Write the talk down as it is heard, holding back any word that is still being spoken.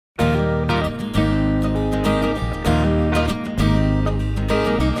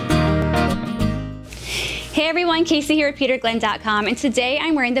everyone, Casey here at peterglenn.com, and today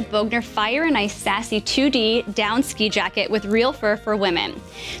I'm wearing the Bogner Fire and Ice Sassy2-D down ski jacket with real fur for women.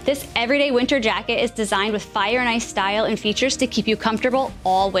 This everyday winter jacket is designed with fire and ice style and features to keep you comfortable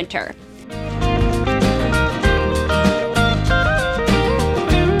all winter.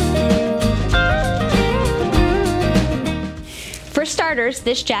 For starters,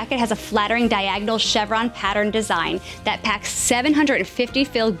 this jacket has a flattering diagonal chevron pattern design that packs 750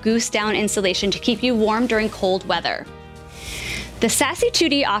 fill goose down insulation to keep you warm during cold weather. The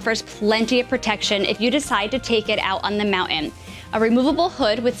Sassy2-D offers plenty of protection if you decide to take it out on the mountain. A removable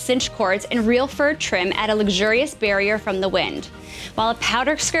hood with cinch cords and real fur trim add a luxurious barrier from the wind, while a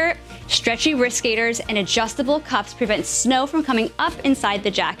powder skirt, stretchy wrist gaiters, and adjustable cuffs prevent snow from coming up inside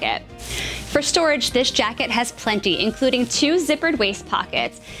the jacket. For storage, this jacket has plenty, including 2 zippered waist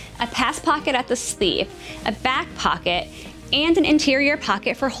pockets, a pass pocket at the sleeve, a back pocket, and an interior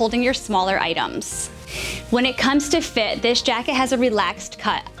pocket for holding your smaller items. When it comes to fit, this jacket has a relaxed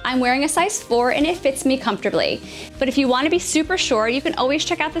cut. I'm wearing a size 4 and it fits me comfortably. But if you want to be super sure, you can always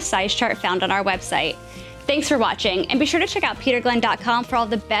check out the size chart found on our website. Thanks for watching, and be sure to check out peterglenn.com for all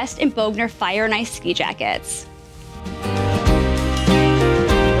the best in Bogner Fire and Ice ski jackets.